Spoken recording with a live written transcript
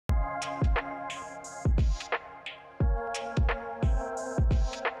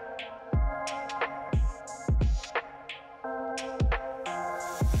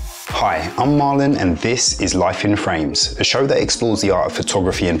Hi, I'm Marlon and this is Life in Frames, a show that explores the art of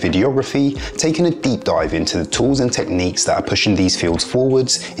photography and videography, taking a deep dive into the tools and techniques that are pushing these fields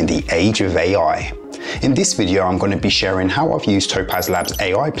forwards in the age of AI. In this video, I'm going to be sharing how I've used Topaz Labs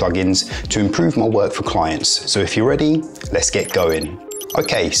AI plugins to improve my work for clients. So if you're ready, let's get going.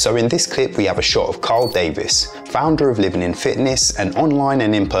 Okay, so in this clip we have a shot of Carl Davis, founder of Living in Fitness, an online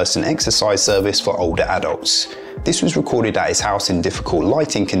and in-person exercise service for older adults. This was recorded at his house in difficult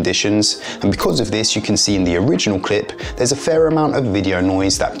lighting conditions, and because of this you can see in the original clip there's a fair amount of video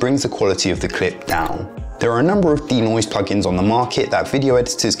noise that brings the quality of the clip down. There are a number of Denoise plugins on the market that video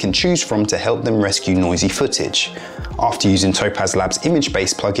editors can choose from to help them rescue noisy footage. After using Topaz Labs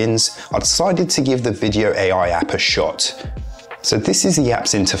image-based plugins, I decided to give the Video AI app a shot. So this is the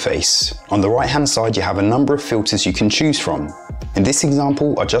app's interface. On the right hand side you have a number of filters you can choose from. In this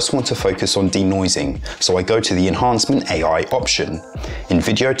example I just want to focus on denoising, so I go to the Enhancement AI option. In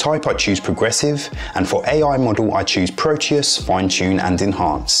video type I choose Progressive, and for AI model I choose Proteus, Fine Tune and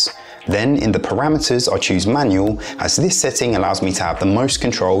Enhance. Then in the parameters I choose Manual, as this setting allows me to have the most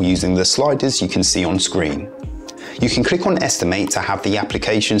control using the sliders you can see on screen. You can click on Estimate to have the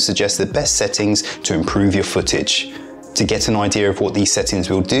application suggest the best settings to improve your footage. To get an idea of what these settings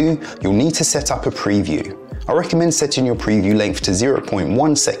will do, you'll need to set up a preview. I recommend setting your preview length to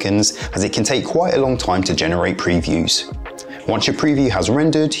 0.1 seconds as it can take quite a long time to generate previews. Once your preview has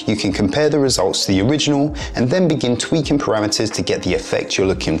rendered, you can compare the results to the original and then begin tweaking parameters to get the effect you're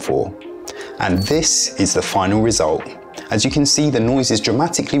looking for. And this is the final result. As you can see, the noise is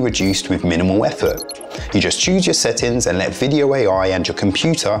dramatically reduced with minimal effort. You just choose your settings and let Video AI and your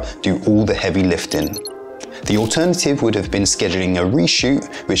computer do all the heavy lifting. The alternative would have been scheduling a reshoot,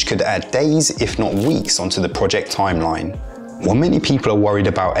 which could add days, if not weeks, onto the project timeline. While many people are worried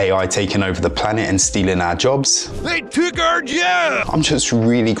about AI taking over the planet and stealing our jobs, they took our job! I'm just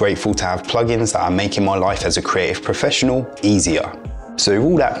really grateful to have plugins that are making my life as a creative professional easier. So with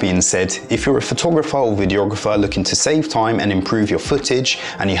all that being said, if you're a photographer or videographer looking to save time and improve your footage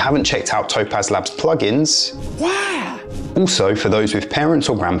and you haven't checked out Topaz Labs plugins, wow! Also, for those with parents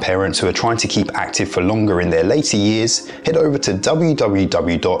or grandparents who are trying to keep active for longer in their later years, head over to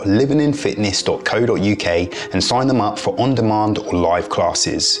www.livinginfitness.co.uk and sign them up for on-demand or live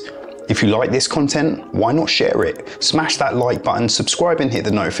classes. If you like this content, why not share it? Smash that like button, subscribe and hit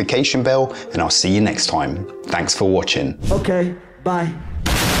the notification bell, and I'll see you next time. Thanks for watching. Okay, bye.